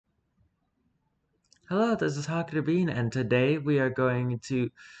Hello, this is Haku Bean, and today we are going to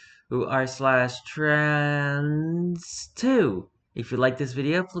r/trans 2. If you like this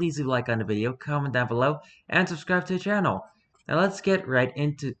video, please leave a like on the video, comment down below, and subscribe to the channel. Now let's get right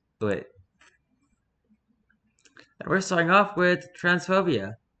into it. And we're starting off with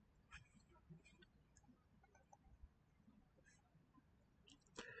transphobia.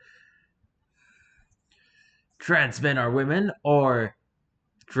 Trans men are women, or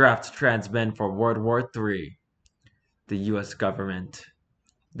draft trans men for World War III. The US government.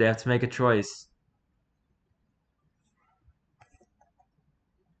 They have to make a choice.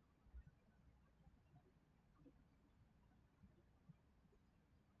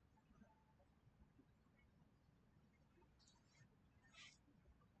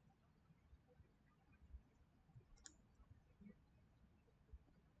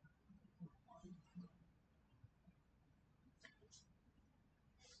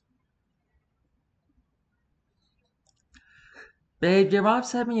 Babe, your mom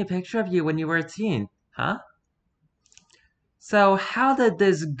sent me a picture of you when you were a teen, huh? So how did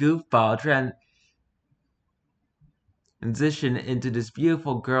this goofball transition into this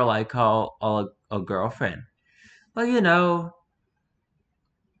beautiful girl I call a girlfriend? Well,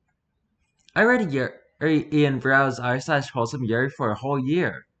 I read Ian Brow's r/wholesome Yuri for a whole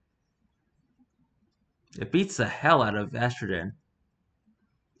year. It beats the hell out of estrogen.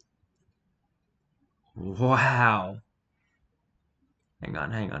 Wow. Hang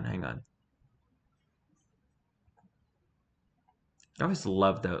on. I always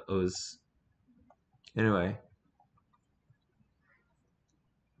loved those. Anyway.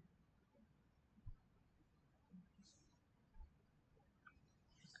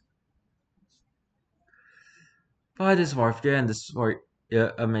 By dysmorphia and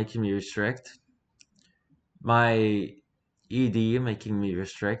dysmorphia making me restrict. My ED making me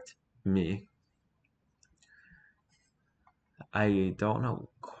restrict me. I don't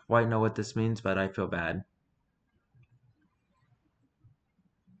quite know what this means, but I feel bad.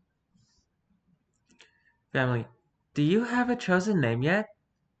 Family, do you have a chosen name yet?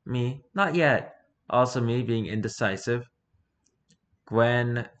 Me, not yet. Also me being indecisive.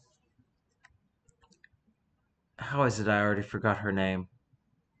 Gwen, how is it I already forgot her name?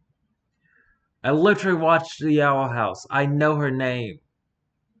 I literally watched The Owl House. I know her name.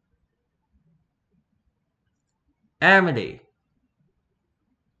 Amity.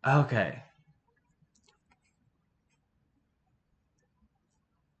 Okay.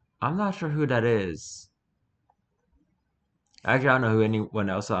 I'm not sure who that is. Actually, I don't know who anyone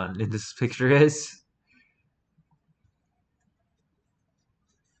else in this picture is.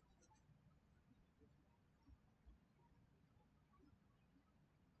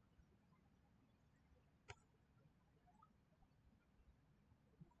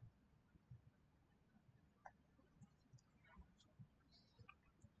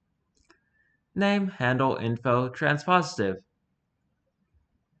 Name, handle, info, transpositive.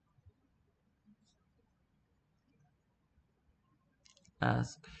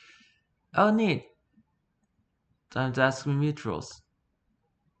 Ask. Oh, neat. Time to ask me mutuals.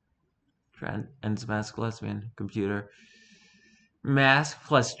 Trans mask lesbian computer. Mask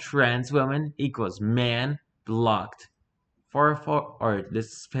plus trans woman equals man blocked. 404 or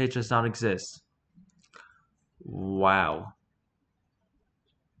this page does not exist. Wow.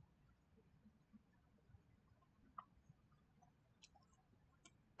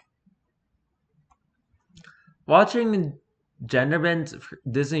 Watching gender bent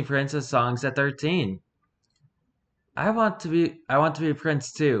Disney princess songs at 13. I want to be a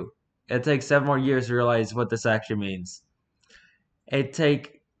prince too. It takes 7 more years to realize what this actually means. It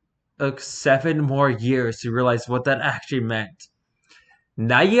take 7 more years to realize what that actually meant.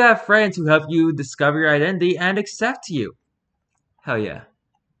 Now you have friends who help you discover your identity and accept you. Hell yeah.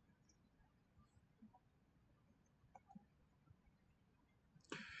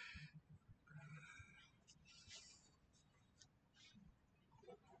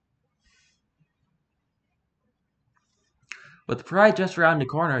 With Pride just around the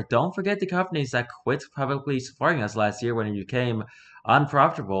corner, don't forget the companies that quit publicly supporting us last year when it became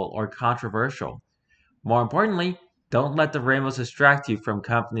unprofitable or controversial. More importantly, don't let the rainbows distract you from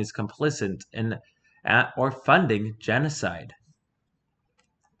companies complicit in or funding genocide.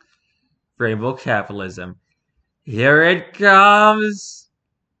 Rainbow capitalism. Here it comes!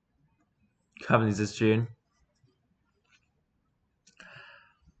 Companies this June.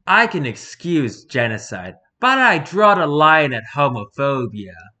 I can excuse genocide, but I draw the line at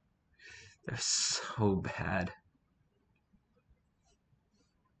homophobia. They're so bad.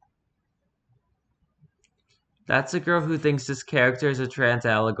 That's a girl who thinks this character is a trans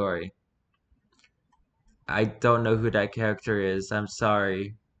allegory. I don't know who that character is. I'm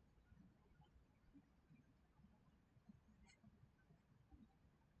sorry.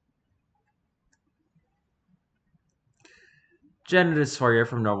 Gender dysphoria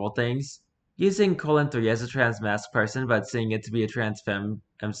from Normal Things. Using colon 3 as a trans mask person, but seeing it to be a trans femme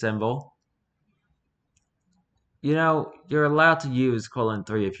symbol. You know, you're allowed to use colon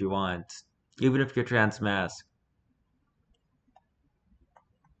 3 if you want, even if you're trans mask.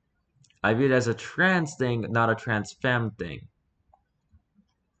 I view it as a trans thing, not a trans femme thing.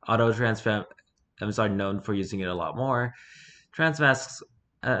 Although trans femmes are known for using it a lot more, trans masks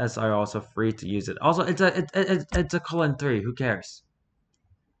as are also free to use it. Also, it's a colon 3. Who cares?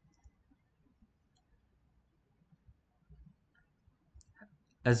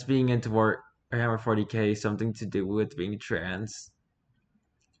 As being into Warhammer 40k something to do with being trans?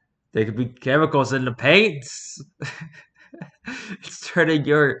 There could be chemicals in the paints. It's turning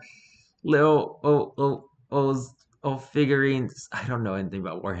your little figurines. I don't know anything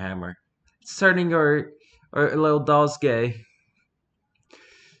about Warhammer. It's turning your little dolls gay.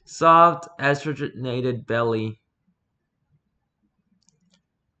 Soft estrogenated belly.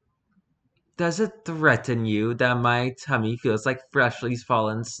 Does it threaten you that my tummy feels like freshly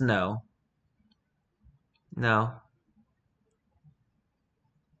fallen snow? No.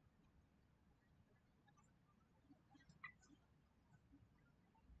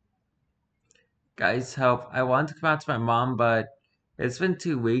 Guys, help. I want to come out to my mom, but it's been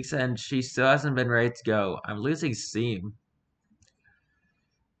 2 weeks and she still hasn't been ready to go. I'm losing steam.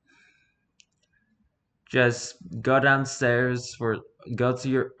 Just go downstairs go to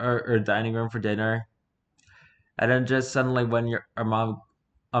your or dining room for dinner, and then just suddenly when your mom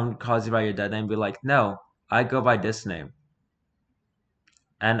calls you by your dead name, be like, "No, I go by this name,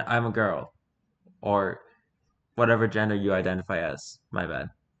 and I'm a girl," or whatever gender you identify as. My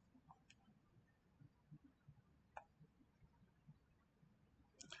bad.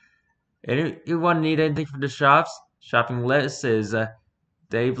 Anyone need anything from the shops? Shopping list is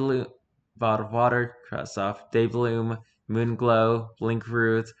Day Bloom, Bottled Water, cross off, Day Bloom, Moon Glow, Blink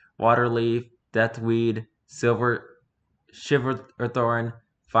Ruth, Waterleaf, Deathweed, Silver, Shiver or Thorn,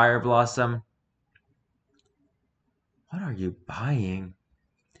 Fire Blossom. What are you buying?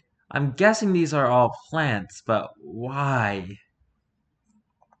 I'm guessing these are all plants, but why?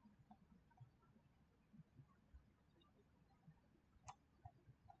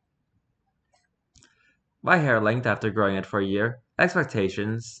 My hair length after growing it for a year.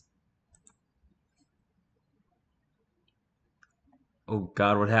 Expectations. Oh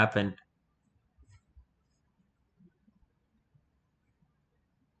god, what happened?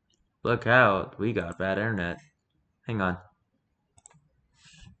 Look out, we got bad internet. Hang on.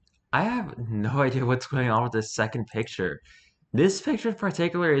 I have no idea what's going on with this second picture. This picture in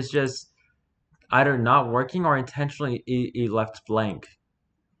particular is just either not working or intentionally left blank.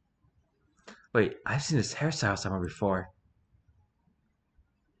 Wait, I've seen this hairstyle somewhere before.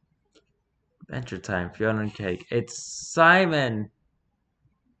 Adventure time, Fiona and Cake. It's Simon!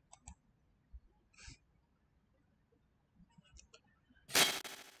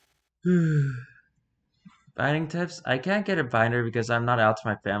 Binding tips? I can't get a binder because I'm not out to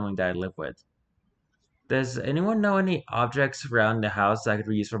my family that I live with. Does anyone know any objects around the house that could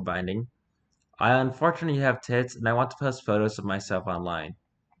be used for binding? I unfortunately have tits and I want to post photos of myself online.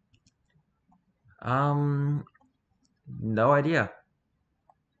 Um, no idea.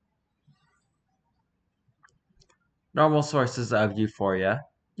 Normal sources of euphoria.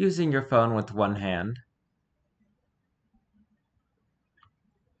 Using your phone with one hand.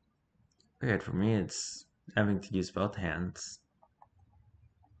 Weird, for me it's having to use both hands.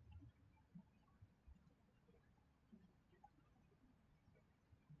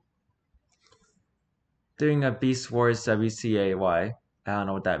 Doing a Beast Wars WCAY. I don't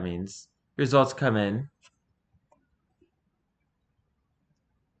know what that means. Results come in.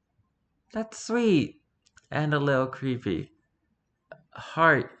 That's sweet. And a little creepy.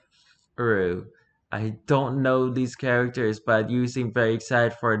 Heart I don't know these characters, but you seem very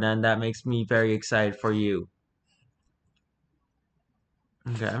excited for it, and that makes me very excited for you.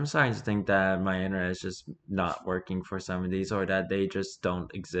 Okay, I'm starting to think that my internet is just not working for some of these, or that they just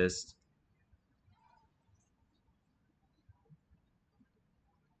don't exist.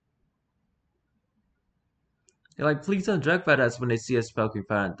 They're like, please don't joke about us when they see us poking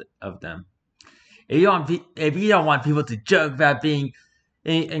fun of them. If you don't want people to joke about being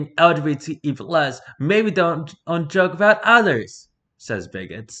in LGBT plus, maybe don't joke about others, says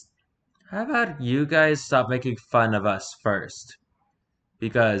bigots. How about you guys stop making fun of us first?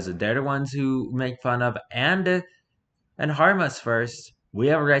 Because they're the ones who make fun of and harm us first. We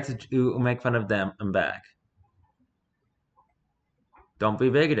have a right to make fun of them and back. Don't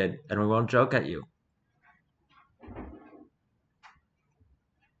be bigoted, and we won't joke at you.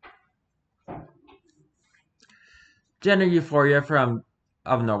 Gender euphoria from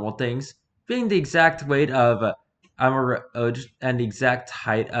abnormal things, being the exact weight of Amaroj and the exact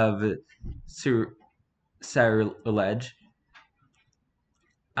height of Sarilege.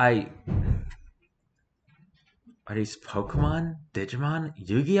 I Are these Pokemon? Digimon?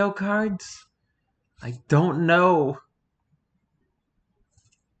 Yu-Gi-Oh cards? I don't know.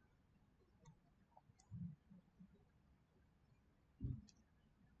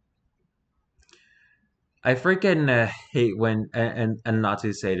 I freaking hate when and not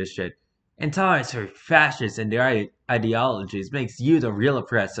to say this shit. Intolerance for fascists and their ideologies makes you the real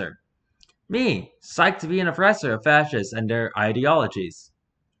oppressor. Me, psyched to be an oppressor of fascists and their ideologies.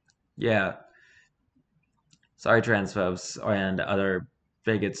 Yeah, sorry, transphobes and other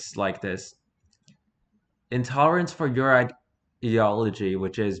bigots like this. Intolerance for your ideology,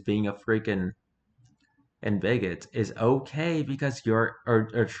 which is being a freaking and bigot, is okay because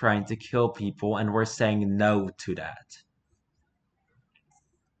are trying to kill people, and we're saying no to that.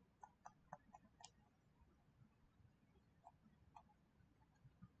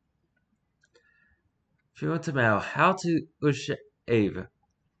 If you want to know how to shave,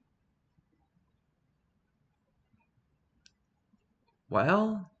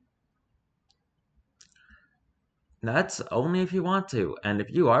 well, that's only if you want to. And if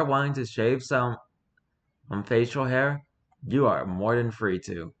you are wanting to shave some facial hair, you are more than free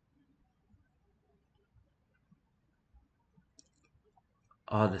to.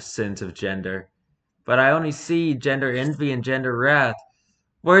 Oh, the sins of gender. But I only see gender envy and gender wrath.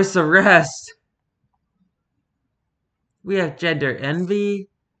 Where's the rest? We have gender envy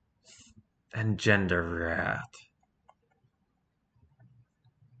and gender wrath.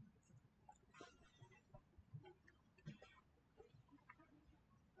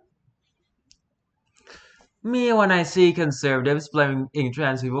 Me when I see conservatives blaming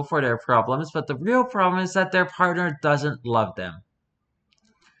trans people for their problems, but the real problem is that their partner doesn't love them.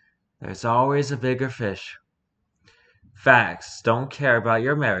 There's always a bigger fish. Facts don't care about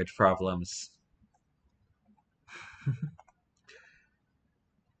your marriage problems.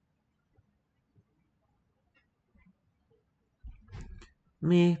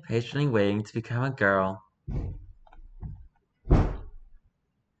 Me patiently waiting to become a girl.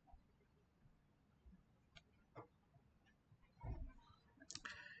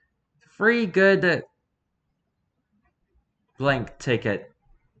 Free good blank ticket.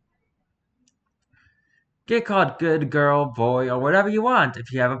 Get called good girl, boy, or whatever you want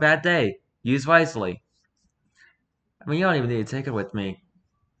if you have a bad day. Use wisely. I mean, you don't even need to take it with me.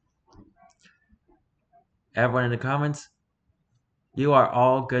 Everyone in the comments, you are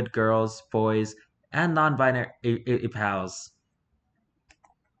all good girls, boys, and non-binary pals.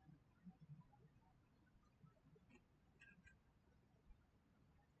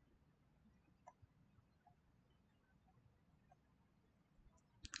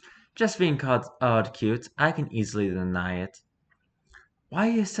 Just being called cute, I can easily deny it. Why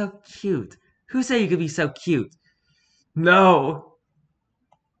are you so cute? Who said you could be so cute? No!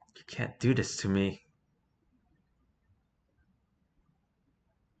 You can't do this to me.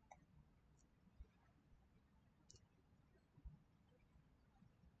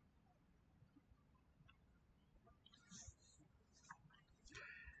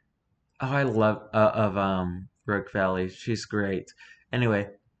 Oh, I love Rook Valley. She's great. Anyway,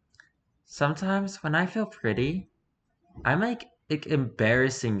 sometimes when I feel pretty, I make like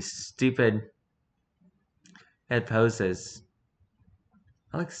embarrassing, stupid head poses.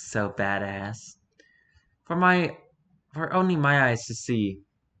 I look so badass. For my for only my eyes to see.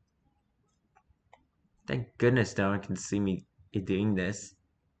 Thank goodness no one can see me doing this.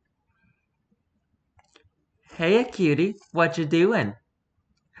 Hey cutie, what you doing?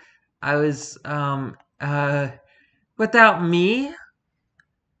 I was without me?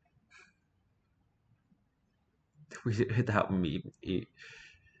 Without me.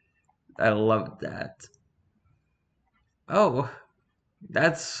 I love that. Oh,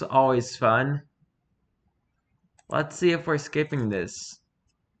 that's always fun. Let's see if we're skipping this.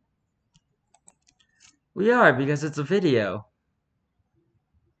 We are, because it's a video.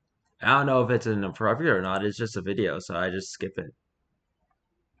 I don't know if it's inappropriate or not, it's just a video, so I just skip it.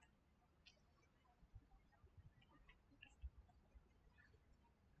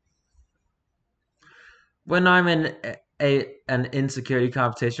 When I'm in an insecurity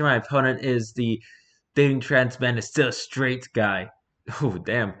competition, my opponent is the dating trans man is still a straight guy. Oh,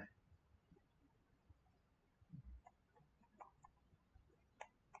 damn.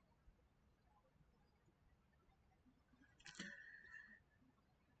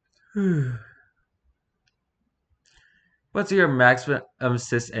 What's your maximum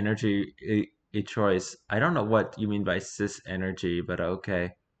cis energy a choice? I don't know what you mean by cis energy, but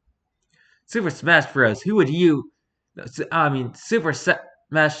okay. Super Smash Bros. Who would you? I mean,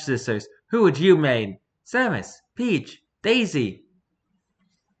 Smash Sisters. Who would you main? Samus, Peach, Daisy,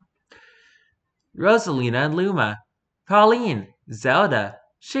 Rosalina and Luma, Pauline, Zelda,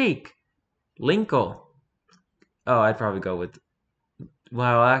 Sheik, Linkle. Oh, I'd probably go with.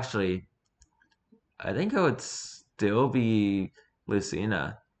 Well, actually, I think it would still be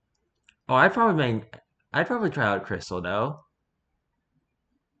Lucina. Oh, I'd probably main. I'd probably try out Crystal though,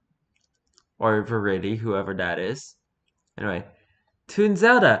 or Viridian, whoever that is. Anyway, Toon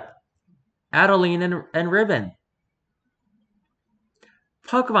Zelda, Adeline and Ribbon,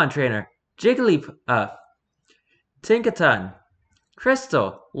 Pokemon Trainer, Jigglypuff, Tinkaton,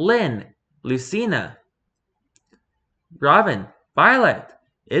 Crystal, Lynn, Lucina, Robin, Violet,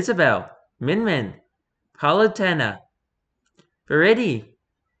 Isabel, Min Min, Palutena, Viridian,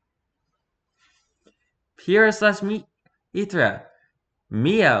 Pure/Mithra,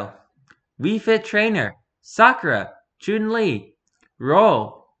 Mio, Wii Fit Trainer, Sakura, Chun-Li,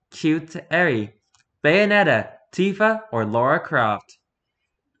 Roll, Cute Eri, Bayonetta, Tifa, or Lara Croft.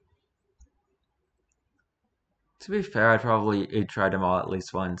 To be fair, I'd probably try them all at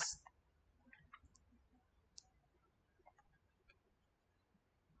least once.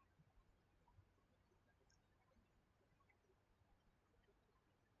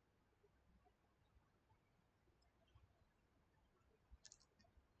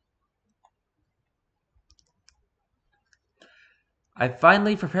 I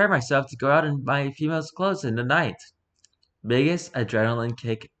finally prepared myself to go out in my female's clothes in the night. Biggest adrenaline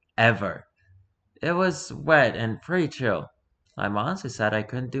kick ever. It was wet and pretty chill. I'm honestly sad I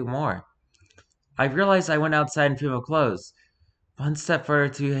couldn't do more. I realized I went outside in female clothes. One step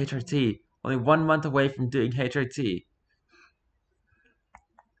further to HRT, only 1 month away from doing HRT.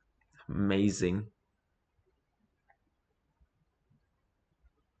 Amazing.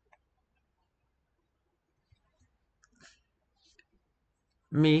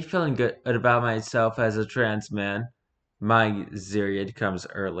 Me feeling good about myself as a trans man. My Zeriad comes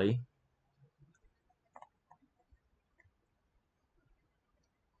early.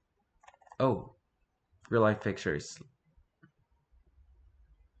 Oh, real life pictures.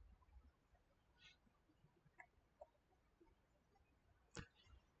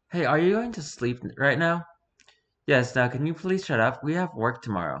 Hey, are you going to sleep right now? Yes, now can you please shut up? We have work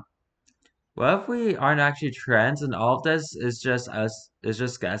tomorrow. What if we aren't actually trans and all of this is just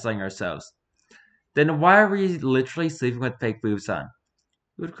gaslighting ourselves? Then why are we literally sleeping with fake boobs on?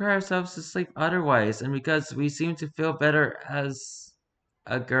 We would cry ourselves to sleep otherwise, and because we seem to feel better as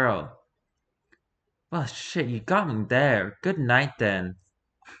a girl. Well, shit, you got me there. Good night then.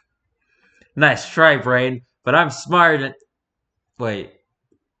 Nice try, brain, but I'm smarter than. Wait,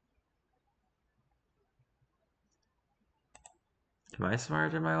 am I smarter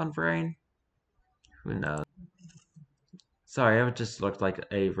than my own brain? Who knows? Sorry, I just looked like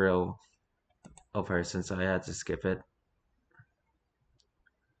a real person, so I had to skip it.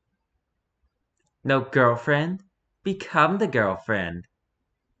 No girlfriend? Become the girlfriend.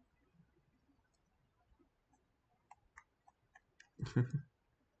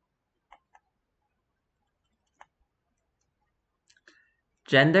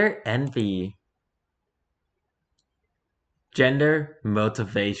 Gender envy. Gender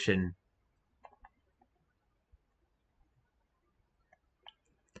motivation.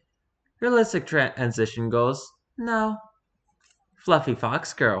 Realistic transition goals? No. Fluffy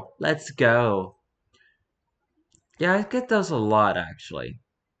fox girl. Let's go. Yeah, I get those a lot actually.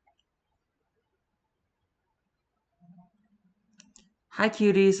 Hi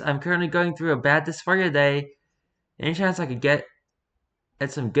cuties, I'm currently going through a bad dysphoria day. Any chance I could get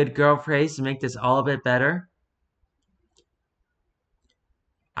some good girl praise to make this all a bit better?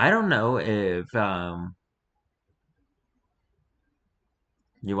 I don't know if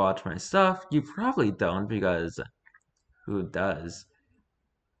you watch my stuff. You probably don't because who does?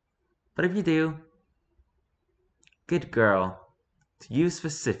 But if you do, good girl. To you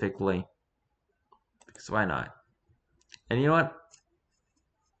specifically. Because why not? And you know what?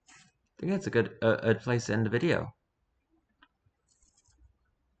 I think that's a good place to end the video.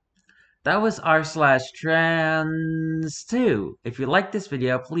 That was r/trans2. If you like this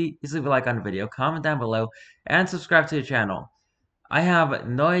video, please leave a like on the video, comment down below, and subscribe to the channel. I have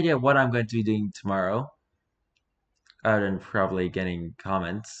no idea what I'm going to be doing tomorrow, other than probably getting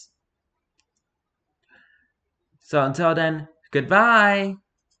comments. So until then, goodbye!